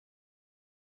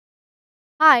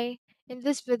Hi, in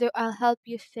this video I'll help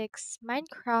you fix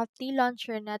Minecraft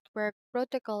TLauncher Network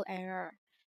Protocol Error.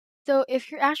 So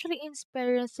if you're actually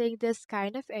experiencing this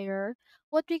kind of error,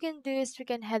 what we can do is we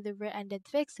can head over and then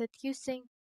fix it using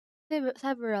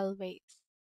several ways.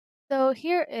 So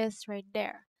here is right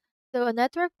there. So a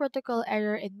network protocol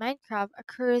error in Minecraft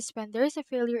occurs when there is a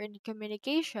failure in the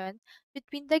communication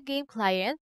between the game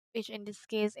client, which in this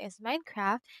case is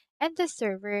Minecraft, and the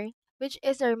server, which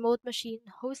is a remote machine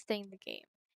hosting the game.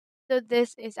 So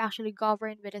this is actually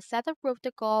governed with a set of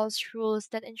protocols, rules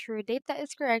that ensure data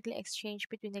is correctly exchanged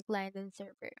between the client and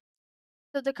server.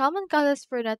 So the common causes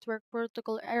for network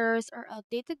protocol errors are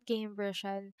outdated game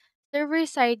version,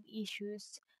 server-side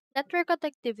issues, network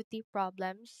connectivity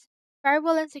problems,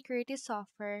 firewall and security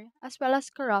software, as well as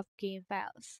corrupt game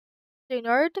files. So in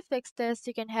order to fix this,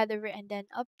 you can head over and then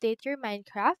update your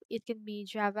Minecraft. It can be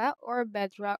Java or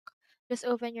Bedrock. Just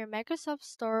open your Microsoft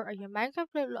Store or your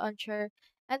Minecraft launcher,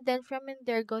 and then from in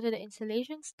there, go to the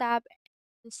Installations tab,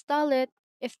 install it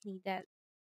if needed.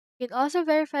 You can also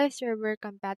verify server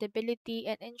compatibility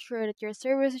and ensure that your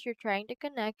service that you're trying to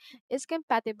connect is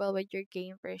compatible with your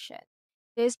game version.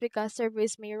 This is because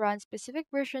servers may run specific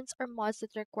versions or mods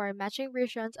that require matching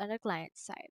versions on the client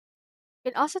side.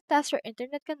 You can also test your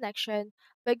internet connection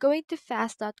by going to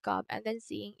fast.com and then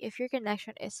seeing if your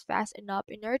connection is fast enough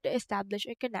in order to establish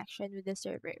a connection with the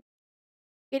server.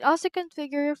 You can also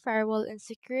configure your firewall and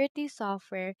security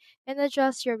software and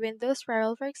adjust your Windows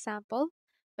firewall, for example,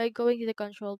 by going to the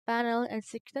control panel and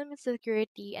System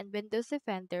Security and Windows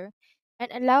Defender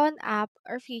and allow an app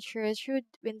or feature through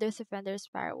Windows Defender's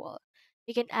firewall.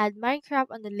 You can add Minecraft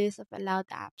on the list of allowed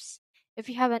apps. If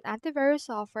you have an antivirus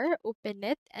software, open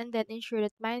it and then ensure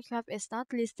that Minecraft is not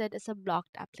listed as a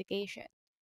blocked application.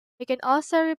 You can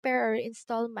also repair or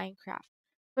install Minecraft.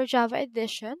 For Java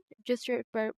Edition, just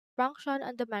repair function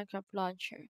on the Minecraft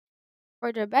launcher.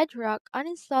 For the Bedrock,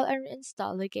 uninstall and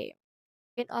reinstall the game.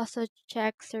 You can also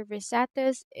check server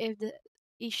status if the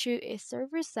issue is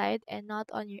server side and not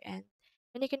on your end.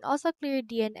 And you can also clear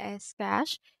DNS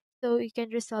cache so you can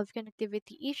resolve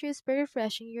connectivity issues by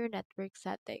refreshing your network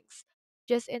settings.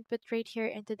 Just input right here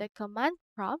into the command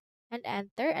prompt and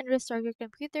enter and restore your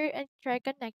computer and try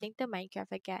connecting to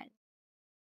Minecraft again.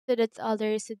 So that's all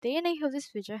there is today, and I hope this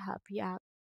video helped you out.